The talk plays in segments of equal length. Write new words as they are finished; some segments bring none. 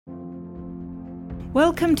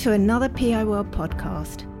Welcome to another PI World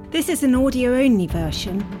podcast. This is an audio-only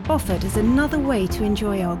version offered as another way to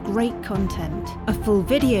enjoy our great content. A full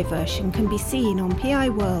video version can be seen on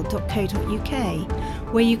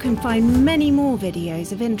piworld.co.uk, where you can find many more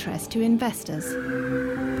videos of interest to investors.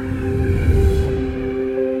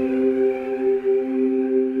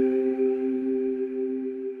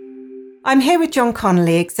 I'm here with John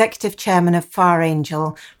Connolly, Executive Chairman of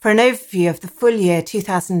FireAngel, for an overview of the full year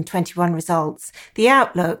 2021 results, the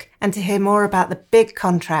outlook, and to hear more about the big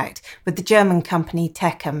contract with the German company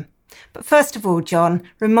Techem. But first of all, John,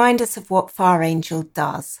 remind us of what FireAngel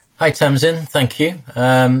does. Hi, Tamsin. Thank you.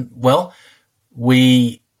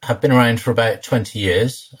 We have been around for about 20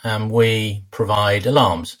 years, and we provide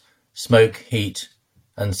alarms, smoke, heat,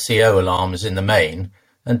 and CO alarms in the main.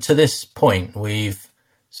 And to this point, we've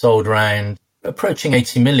sold around approaching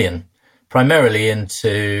 80 million, primarily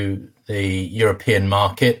into the European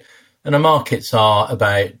market. And the markets are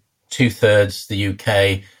about 2/3 the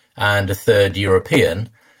UK and 1/3 European,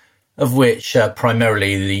 of which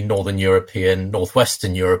primarily the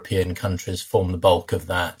northwestern European countries form the bulk of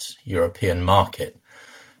that European market.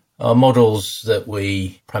 Our models that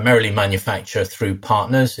we primarily manufacture through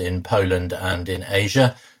partners in Poland and in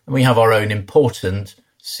Asia, and we have our own important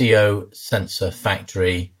CO sensor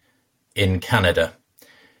factory in Canada.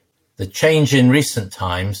 The change in recent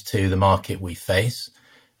times to the market we face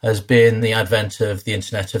has been the advent of the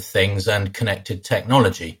Internet of Things and connected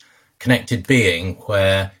technology. Connected being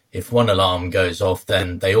where if one alarm goes off,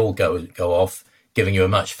 then they all go off, giving you a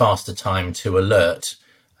much faster time to alert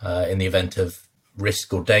in the event of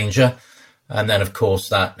risk or danger. And then, of course,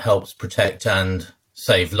 that helps protect and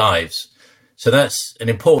save lives. So that's an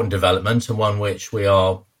important development and one which we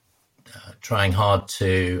are trying hard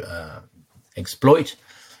to exploit.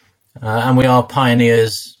 And we are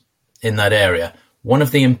pioneers in that area. One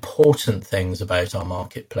of the important things about our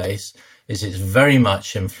marketplace is it's very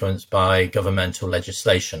much influenced by governmental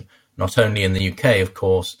legislation, not only in the UK, of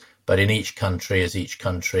course, but in each country as each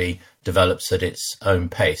country develops at its own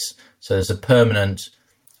pace. So there's a permanent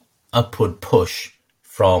upward push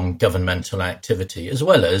from governmental activity as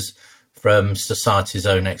well as from society's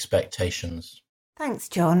own expectations. Thanks,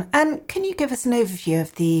 John. And can you give us an overview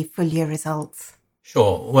of the full year results?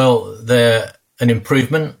 Sure. Well, they're an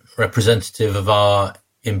improvement representative of our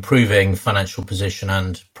improving financial position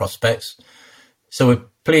and prospects. So we're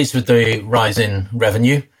pleased with the rise in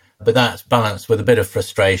revenue, but that's balanced with a bit of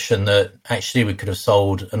frustration that actually we could have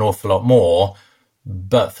sold an awful lot more,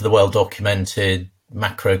 but for the well-documented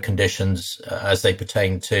macro conditions as they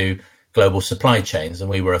pertain to global supply chains, and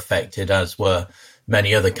we were affected, as were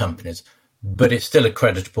many other companies. But it's still a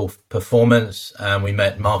creditable performance, and we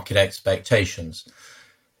met market expectations.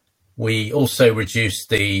 We also reduced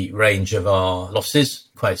the range of our losses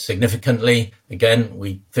quite significantly. Again,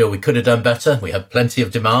 we feel we could have done better. We had plenty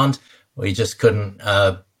of demand. We just couldn't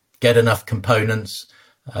get enough components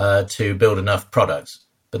to build enough products.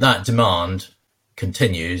 But that demand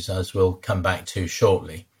continues, as we'll come back to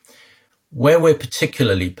shortly. Where we're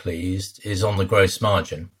particularly pleased is on the gross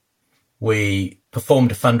margin. We performed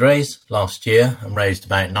a fundraise last year and raised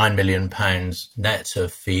about £9 million net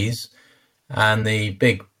of fees. And the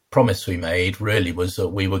big promise we made really was that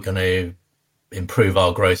we were going to improve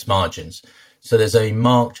our gross margins. So there's a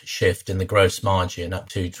marked shift in the gross margin up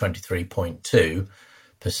to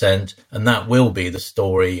 23.2%. And that will be the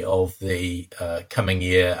story of the coming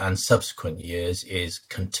year and subsequent years, is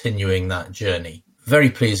continuing that journey.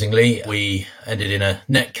 Very pleasingly, we ended in a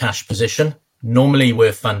net cash position. Normally,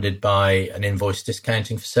 we're funded by an invoice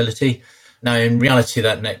discounting facility. Now, in reality,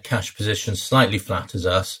 that net cash position slightly flatters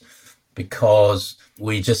us because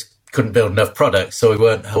we just couldn't build enough products, so we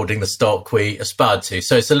weren't holding the stock we aspired to.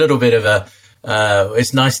 So it's a little bit of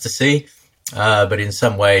it's nice to see, but in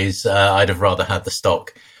some ways, I'd have rather had the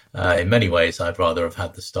stock. In many ways, I'd rather have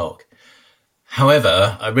had the stock.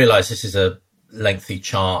 However, I realise this is a lengthy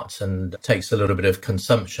chart and takes a little bit of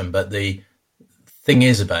consumption, but the thing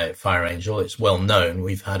is about FireAngel, it's well known.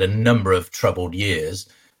 We've had a number of troubled years.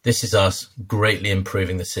 This is us greatly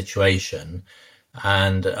improving the situation,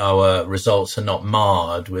 and our results are not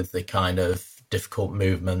marred with the kind of difficult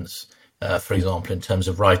movements, for example, in terms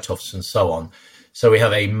of write-offs and so on. So we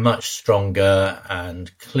have a much stronger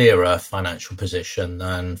and clearer financial position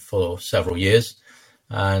than for several years.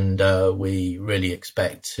 And we really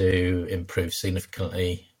expect to improve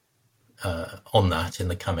significantly on that in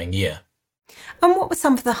the coming year. And what were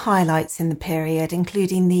some of the highlights in the period,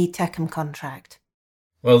 including the Techem contract?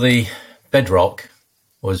 Well, the bedrock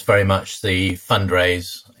was very much the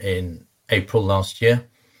fundraise in April last year.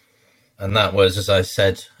 And that was, as I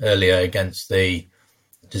said earlier, against the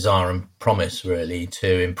desire and promise, really,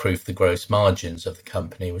 to improve the gross margins of the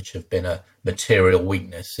company, which have been a material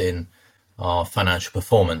weakness in our financial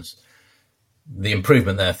performance. The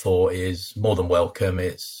improvement, therefore, is more than welcome.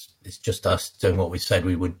 It's just us doing what we said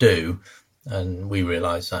we would do. And we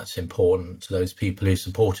realise that's important to those people who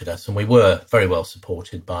supported us. And we were very well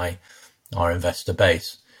supported by our investor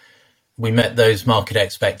base. We met those market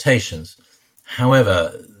expectations.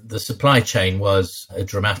 However, the supply chain was a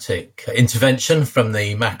dramatic intervention from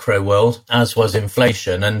the macro world, as was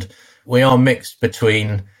inflation. And we are mixed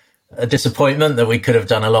between a disappointment that we could have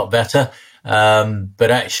done a lot better,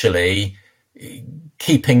 but actually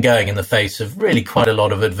keeping going in the face of really quite a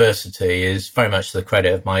lot of adversity is very much the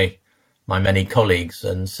credit of my many colleagues.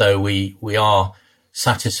 And so we are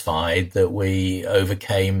satisfied that we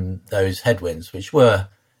overcame those headwinds, which were,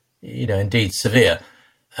 indeed severe.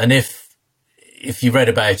 And if you read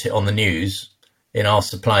about it on the news in our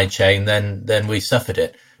supply chain, then we suffered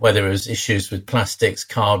it, whether it was issues with plastics,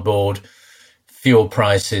 cardboard, fuel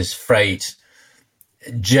prices, freight,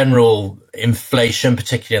 general inflation,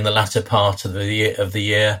 particularly in the latter part of the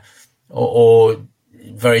year, or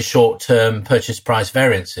very short-term purchase price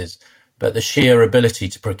variances. But the sheer ability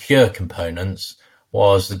to procure components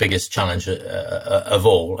was the biggest challenge of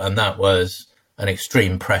all, and that was an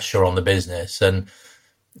extreme pressure on the business. And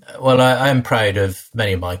well, I am proud of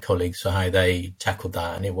many of my colleagues for how they tackled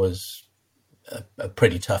that, and it was a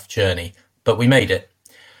pretty tough journey, but we made it.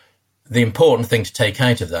 The important thing to take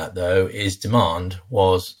out of that, though, is demand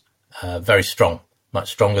was very strong,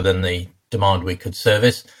 much stronger than the demand we could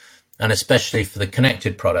service, and especially for the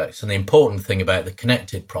connected products. And the important thing about the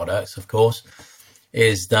connected products, of course,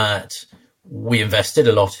 is that we invested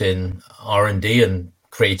a lot in R&D and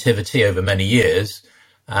creativity over many years,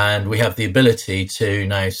 and we have the ability to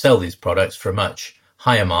now sell these products for a much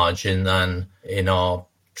higher margin than in our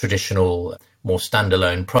traditional, more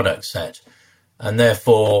standalone product set. And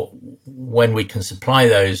therefore, when we can supply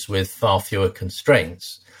those with far fewer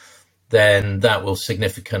constraints, then that will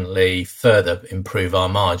significantly further improve our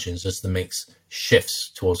margins as the mix shifts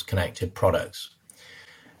towards connected products.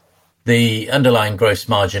 The underlying gross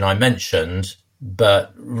margin I mentioned,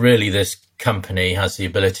 but really this company has the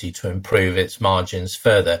ability to improve its margins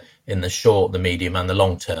further in the short, the medium and the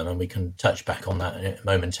long term, and we can touch back on that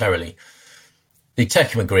momentarily. The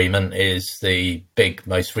Techem agreement is the big,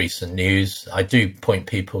 most recent news. I do point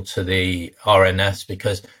people to the RNS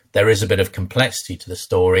because there is a bit of complexity to the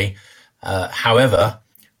story. However,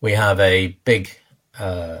 we have a big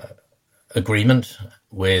agreement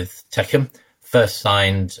with Techem, first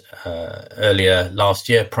signed earlier last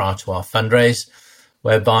year prior to our fundraise,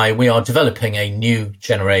 whereby we are developing a new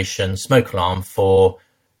generation smoke alarm for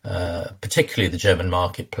particularly the German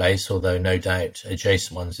marketplace, although no doubt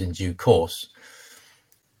adjacent ones in due course.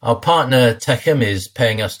 Our partner Techem is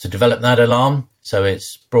paying us to develop that alarm, so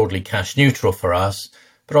it's broadly cash neutral for us.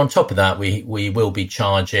 But on top of that, we will be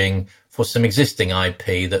charging for some existing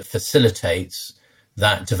IP that facilitates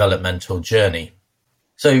that developmental journey.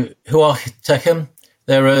 So who are Techem?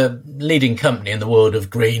 They're a leading company in the world of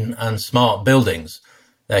green and smart buildings.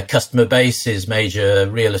 Their customer base is major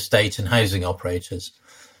real estate and housing operators.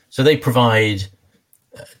 So they provide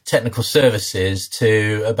technical services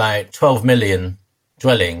to about 12 million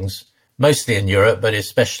dwellings, mostly in Europe, but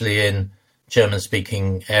especially in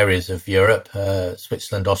German-speaking areas of Europe,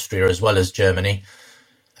 Switzerland, Austria, as well as Germany.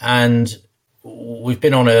 And we've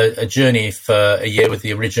been on a journey for a year with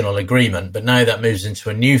the original agreement, but now that moves into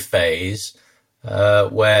a new phase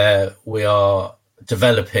where we are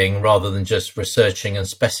developing rather than just researching and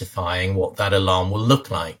specifying what that alarm will look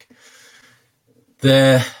like.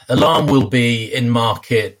 The alarm will be in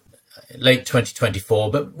market late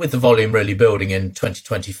 2024, but with the volume really building in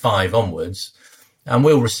 2025 onwards. And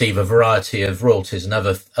we'll receive a variety of royalties and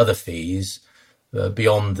other fees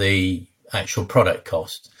beyond the actual product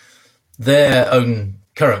cost. Their own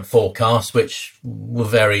current forecast, which will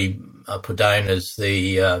vary up or down as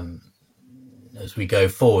we go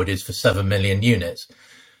forward, is for 7 million units.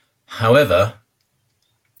 However,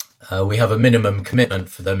 we have a minimum commitment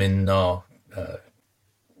for them in our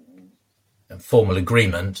formal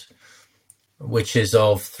agreement, which is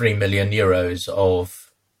of 3 million euros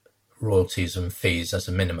of royalties and fees as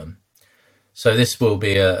a minimum. So this will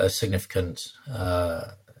be a significant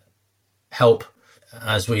help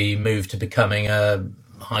as we move to becoming a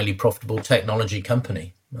highly profitable technology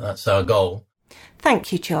company. That's our goal.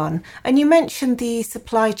 Thank you, John. And you mentioned the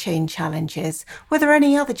supply chain challenges. Were there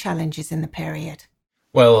any other challenges in the period?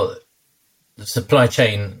 Well, the supply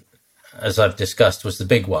chain, as I've discussed, was the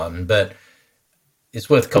big one, but it's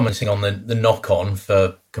worth commenting on the knock-on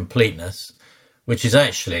for completeness, which is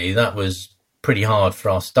actually that was pretty hard for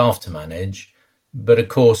our staff to manage. But of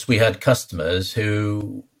course, we had customers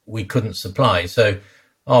who we couldn't supply. So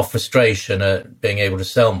our frustration at being able to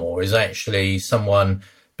sell more is actually someone,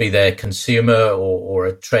 be they a consumer or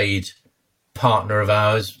a trade partner of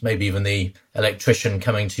ours, maybe even the electrician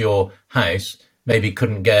coming to your house, maybe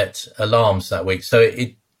couldn't get alarms that week. So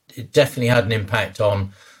it definitely had an impact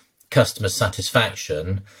on customer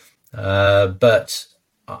satisfaction. But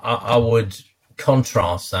I would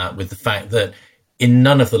contrast that with the fact that in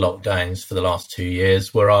none of the lockdowns for the last 2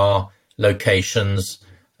 years were our locations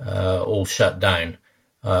all shut down.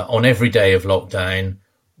 On every day of lockdown,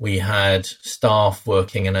 we had staff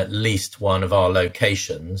working in at least one of our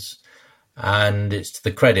locations. And it's to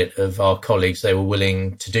the credit of our colleagues, they were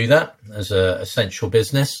willing to do that as an essential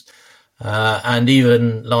business. And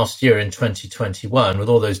even last year in 2021, with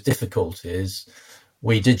all those difficulties,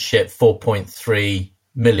 we did ship 4.3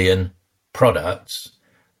 million products.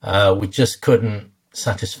 We just couldn't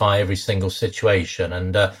satisfy every single situation.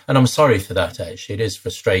 And I'm sorry for that, actually. It is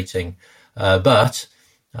frustrating. But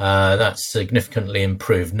that's significantly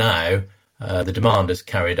improved now. The demand has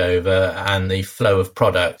carried over and the flow of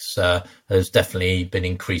products has definitely been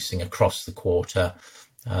increasing across the quarter.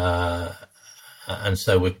 And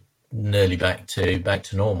so we're nearly back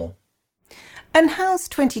to normal. And how's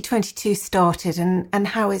 2022 started and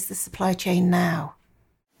how is the supply chain now?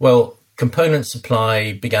 Well, component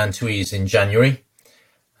supply began to ease in January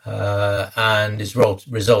and is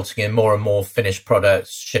resulting in more and more finished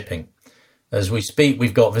products shipping. As we speak,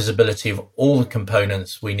 we've got visibility of all the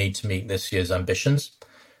components we need to meet this year's ambitions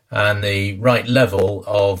and the right level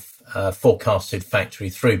of forecasted factory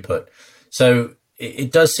throughput. So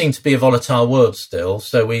it does seem to be a volatile world still,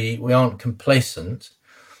 so we aren't complacent.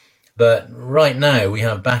 But right now we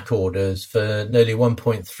have back orders for nearly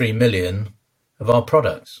 1.3 million of our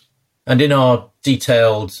products. And in our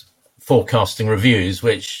detailed forecasting reviews,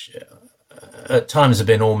 which at times have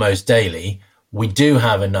been almost daily, we do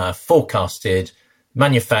have enough forecasted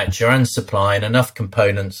manufacture and supply and enough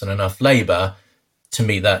components and enough labour to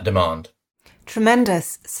meet that demand.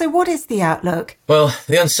 Tremendous. So what is the outlook? Well,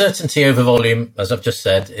 the uncertainty over volume, as I've just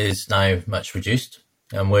said, is now much reduced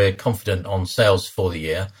and we're confident on sales for the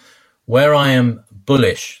year. Where I am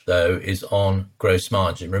bullish, though, is on gross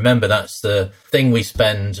margin. Remember, that's the thing we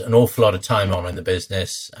spend an awful lot of time on in the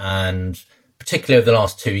business, and particularly over the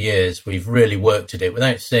last 2 years, we've really worked at it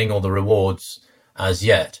without seeing all the rewards as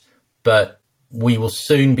yet. But we will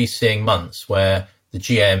soon be seeing months where the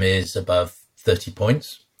GM is above 30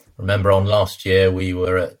 points. Remember, on last year, we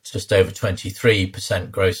were at just over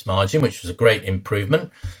 23% gross margin, which was a great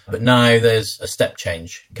improvement. But now there's a step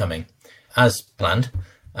change coming as planned.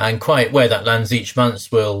 And quite where that lands each month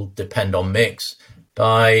will depend on mix.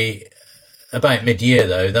 By about mid-year,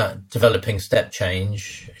 though, that developing step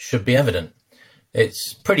change should be evident.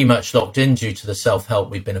 It's pretty much locked in due to the self-help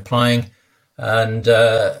we've been applying, and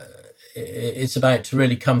it's about to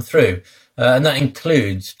really come through. And that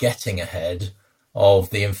includes getting ahead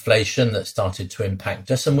of the inflation that started to impact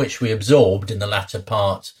us and which we absorbed in the latter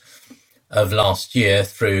part of last year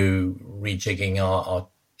through rejigging our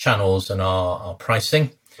channels and our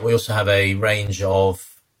pricing. We also have a range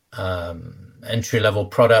of entry-level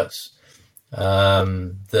products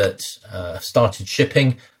that started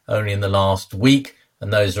shipping only in the last week,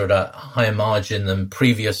 and those are at a higher margin than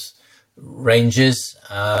previous ranges.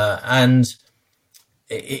 And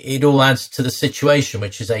it all adds to the situation,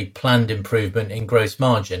 which is a planned improvement in gross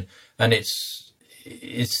margin. And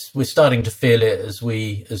we're starting to feel it as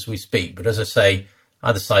we speak. But as I say,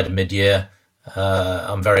 either side of mid-year,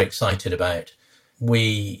 I'm very excited about.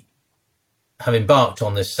 We have embarked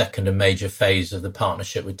on this second and major phase of the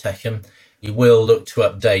partnership with Techem. We will look to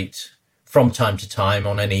update from time to time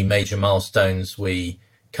on any major milestones we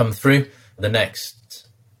come through. The next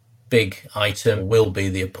big item will be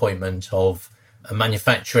the appointment of a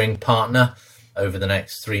manufacturing partner over the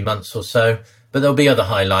next 3 months or so, but there'll be other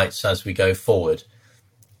highlights as we go forward.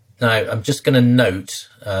 Now, I'm just going to note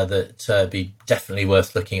that it'd be definitely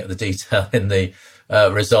worth looking at the detail in the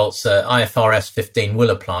results. IFRS 15 will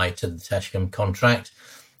apply to the Techem contract,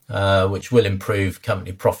 which will improve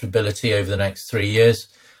company profitability over the next 3 years.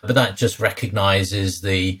 But that just recognises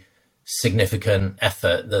the significant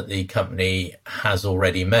effort that the company has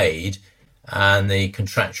already made and the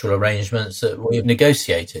contractual arrangements that we've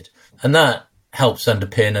negotiated. And that helps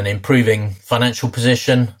underpin an improving financial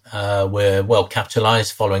position. We're well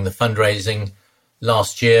capitalised following the fundraising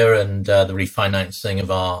last year and the refinancing of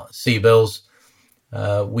our C-bills.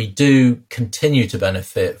 We do continue to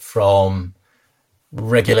benefit from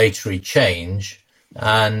regulatory change,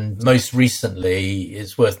 and most recently,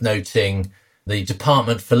 it's worth noting, the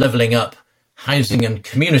Department for Levelling Up Housing and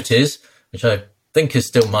Communities, which I think is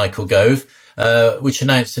still Michael Gove, which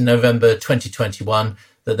announced in November 2021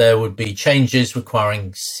 that there would be changes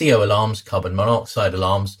requiring CO alarms, carbon monoxide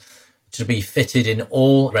alarms, to be fitted in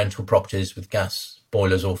all rental properties with gas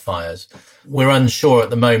boilers or fires. We're unsure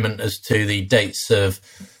at the moment as to the dates of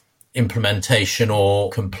implementation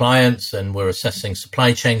or compliance, and we're assessing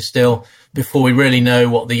supply chain still before we really know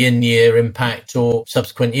what the in-year impact or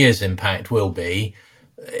subsequent years' impact will be.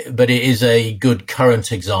 But it is a good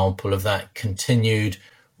current example of that continued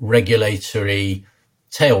regulatory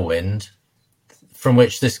tailwind from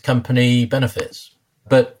which this company benefits.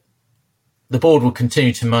 But the board will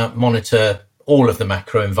continue to monitor all of the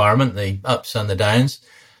macro environment, the ups and the downs.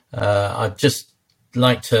 I'd just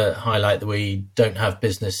like to highlight that we don't have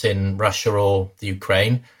business in Russia or the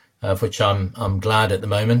Ukraine, of which I'm glad at the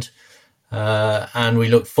moment. And we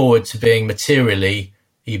look forward to being materially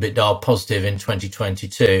EBITDA positive in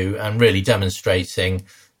 2022 and really demonstrating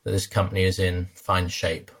that this company is in fine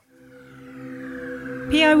shape.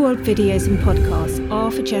 PI World videos and podcasts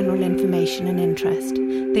are for general information and interest.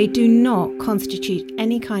 They do not constitute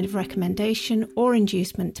any kind of recommendation or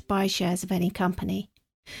inducement to buy shares of any company.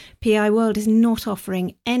 PI World is not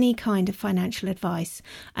offering any kind of financial advice,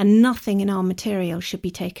 and nothing in our material should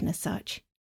be taken as such.